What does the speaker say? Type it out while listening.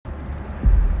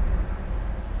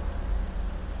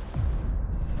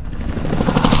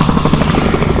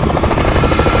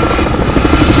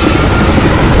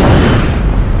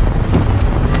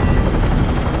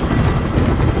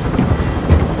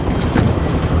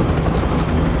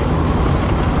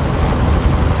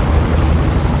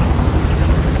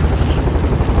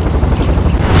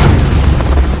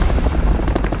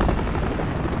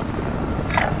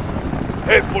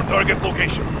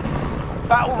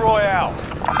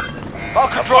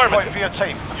Mark a drop point for your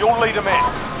team. You'll lead them in.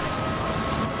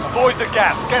 Avoid the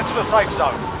gas. Get to the safe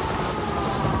zone.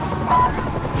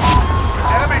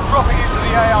 Enemy dropping into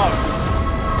the AO.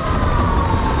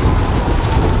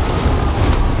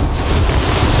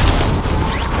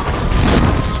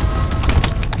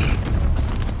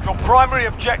 Your primary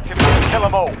objective is to kill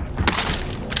them all.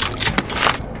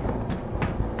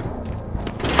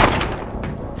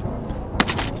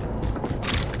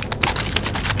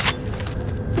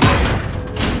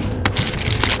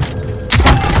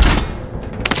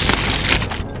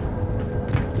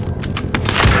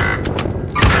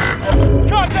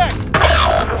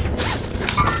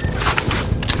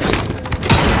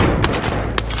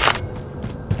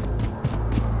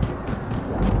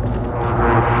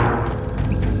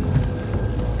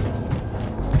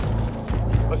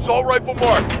 Assault rifle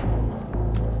marked.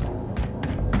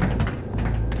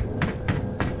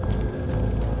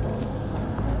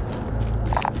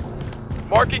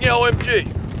 Marking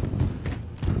LMG.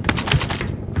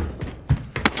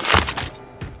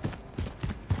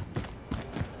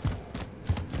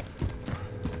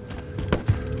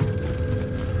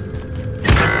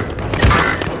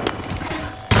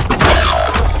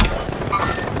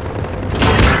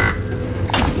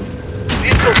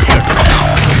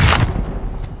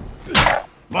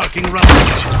 Marking run.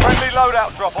 Friendly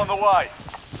loadout drop on the way.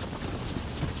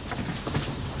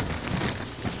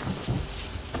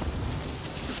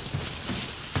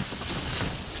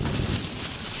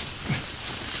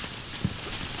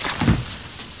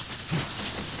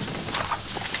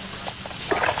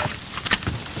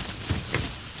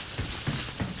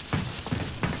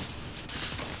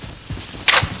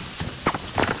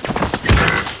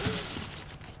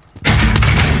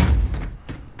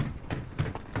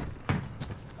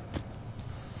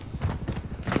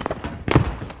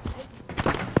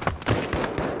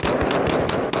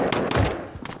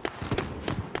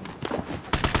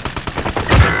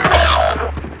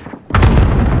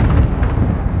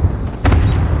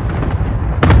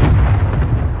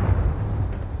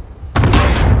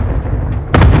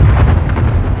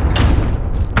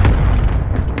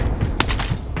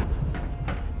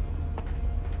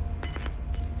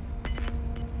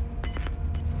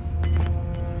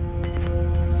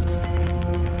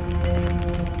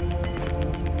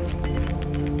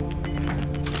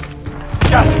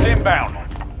 Gas is inbound.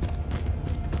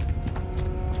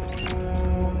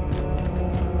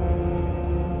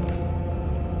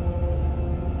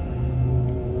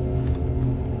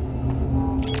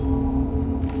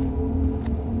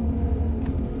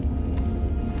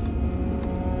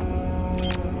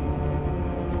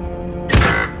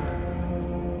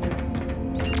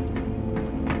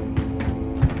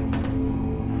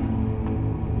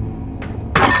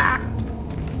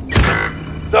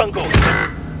 Dungle.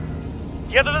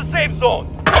 Get to the safe zone.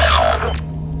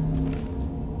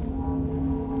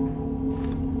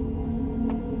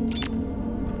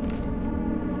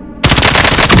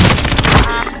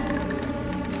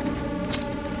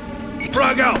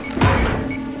 Frag out.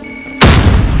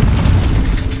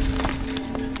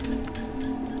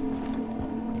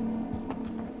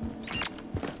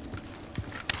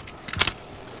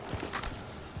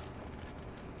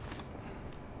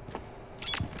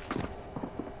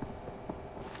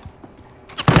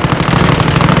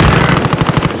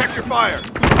 Fire!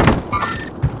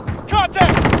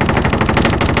 Contact!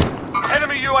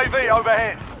 Enemy UAV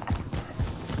overhead.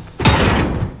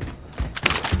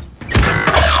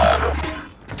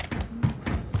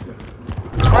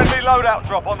 Friendly loadout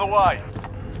drop on the way.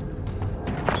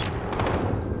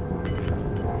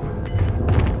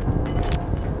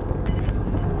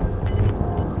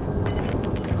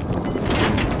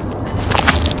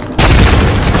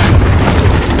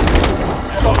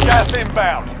 Got gas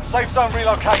inbound. Safe zone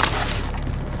relocation.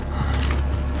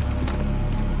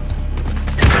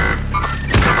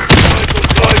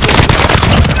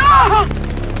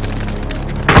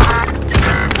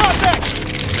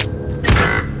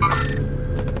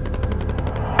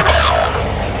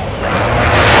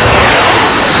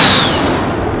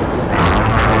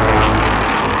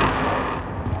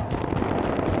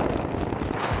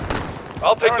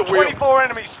 I'll take the wheel. 24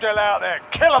 enemies still out there.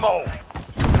 Kill them all.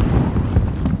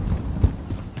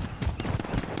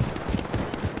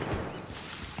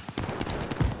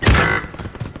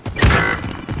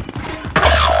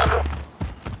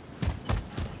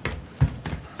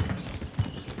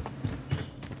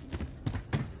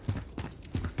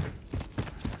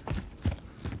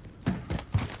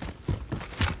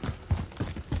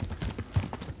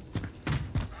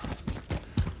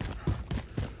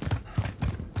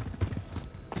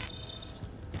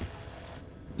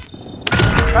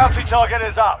 Bounty target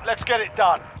is up. Let's get it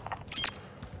done.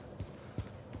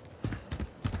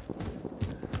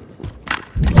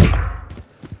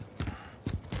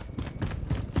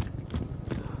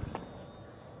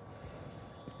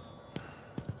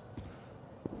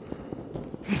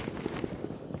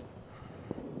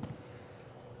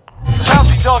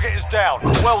 target is down.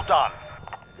 Well done.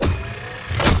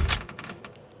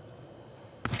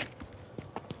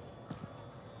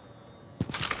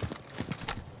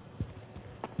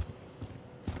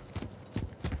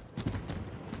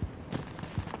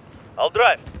 I'll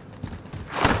drive.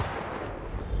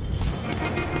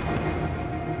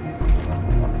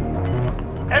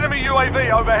 Enemy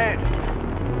UAV overhead.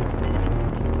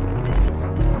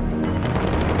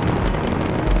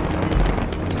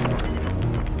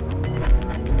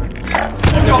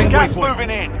 We've got gas moving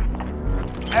in.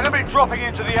 Enemy dropping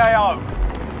into the AO.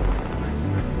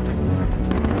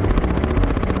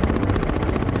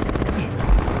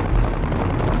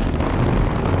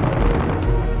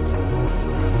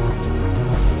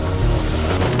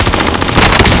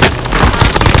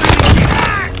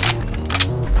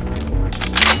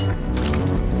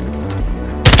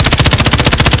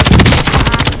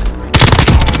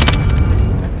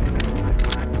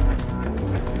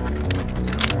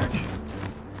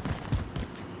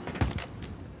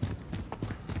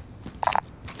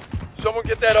 Someone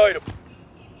get that item.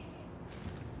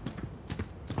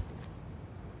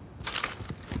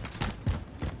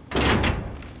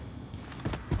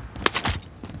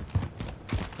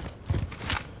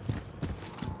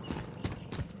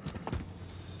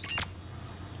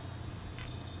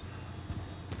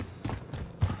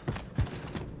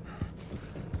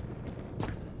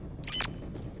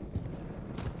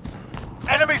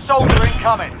 Enemy soldier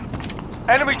incoming.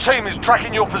 Enemy team is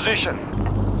tracking your position.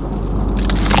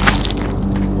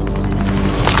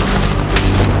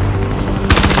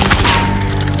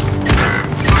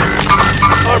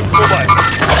 Armed mobile.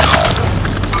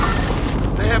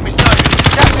 They have me sighted.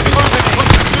 Gas is moving in.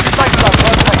 Safe zone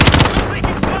located.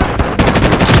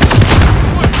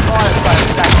 Fire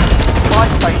station active.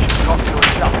 Fire station cost to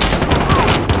adjust.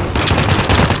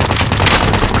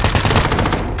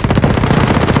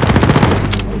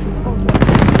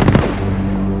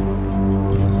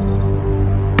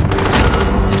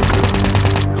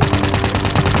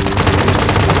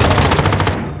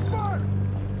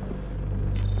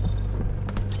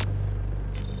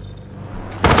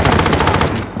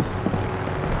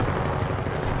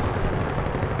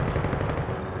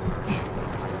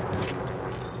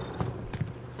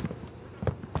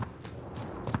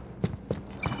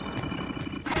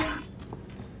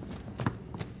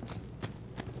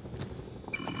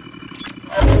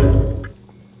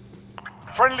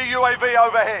 Friendly UAV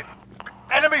overhead.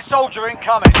 Enemy soldier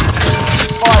incoming.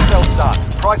 Fire sale's done.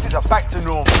 Prices are back to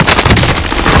normal.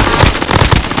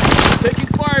 Taking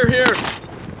fire here.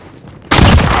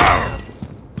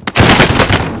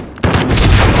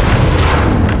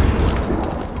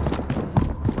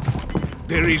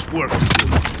 There is work to do.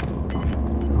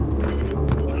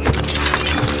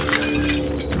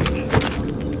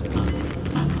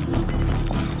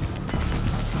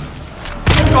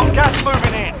 We've got gas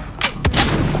moving in.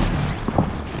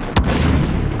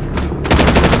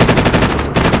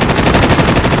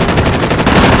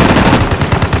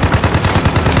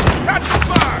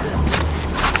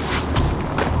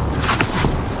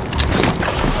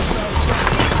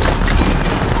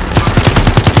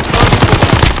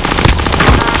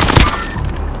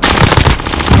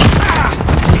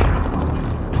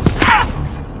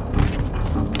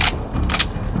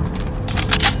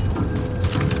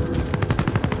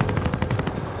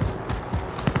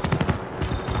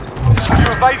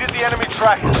 Evaded the enemy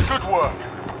trackers. Good work.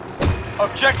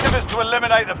 Objective is to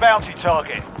eliminate the bounty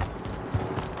target.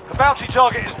 The bounty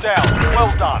target is down.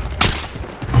 Well done.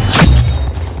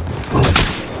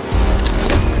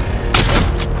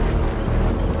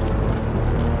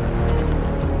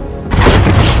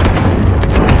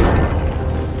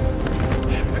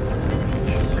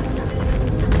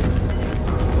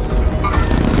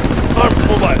 Armed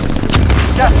mobile.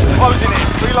 Gas is closing in.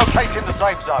 Relocating the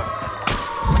safe zone.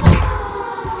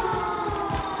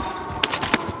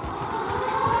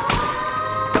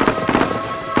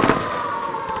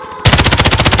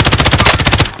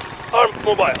 Armed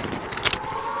mobile.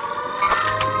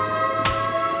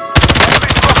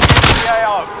 Enemy dropping into the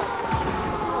AO.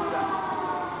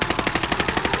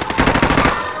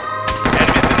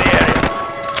 Enemies in the area.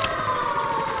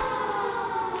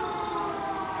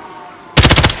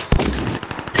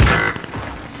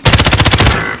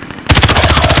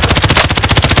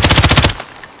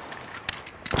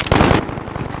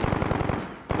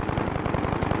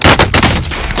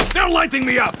 They're lighting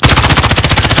me up.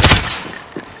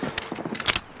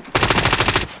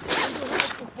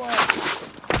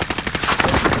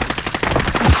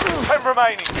 10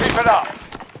 remaining. Keep it up.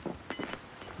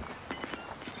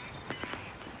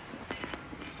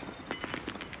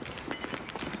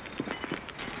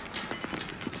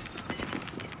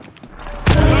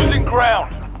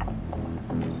 ground.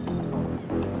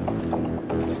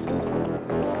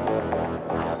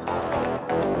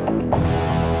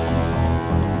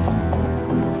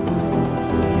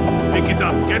 Pick it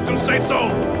up. Get to safe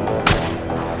zone.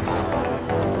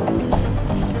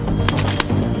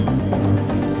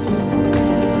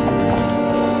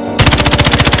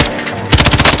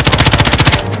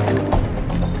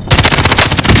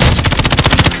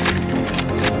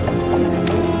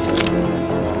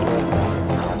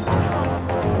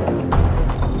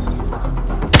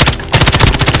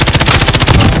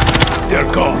 They're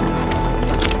gone.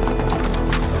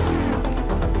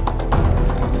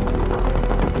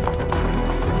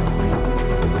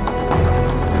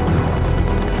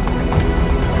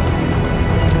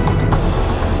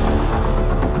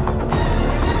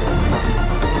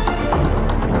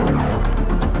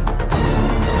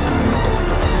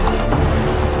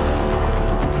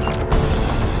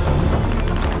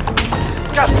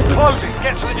 Gas is closing.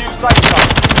 Get to the new safe zone.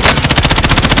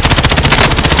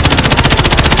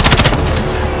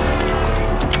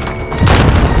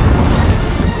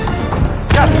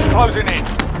 Gas is closing in.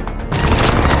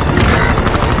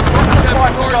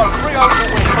 5 to go. 3 over the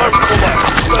win. Arm full back.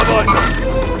 Stand by.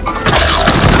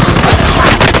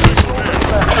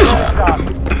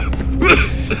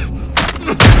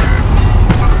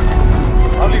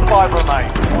 Only 5 remain.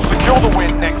 We'll secure the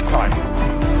win next time.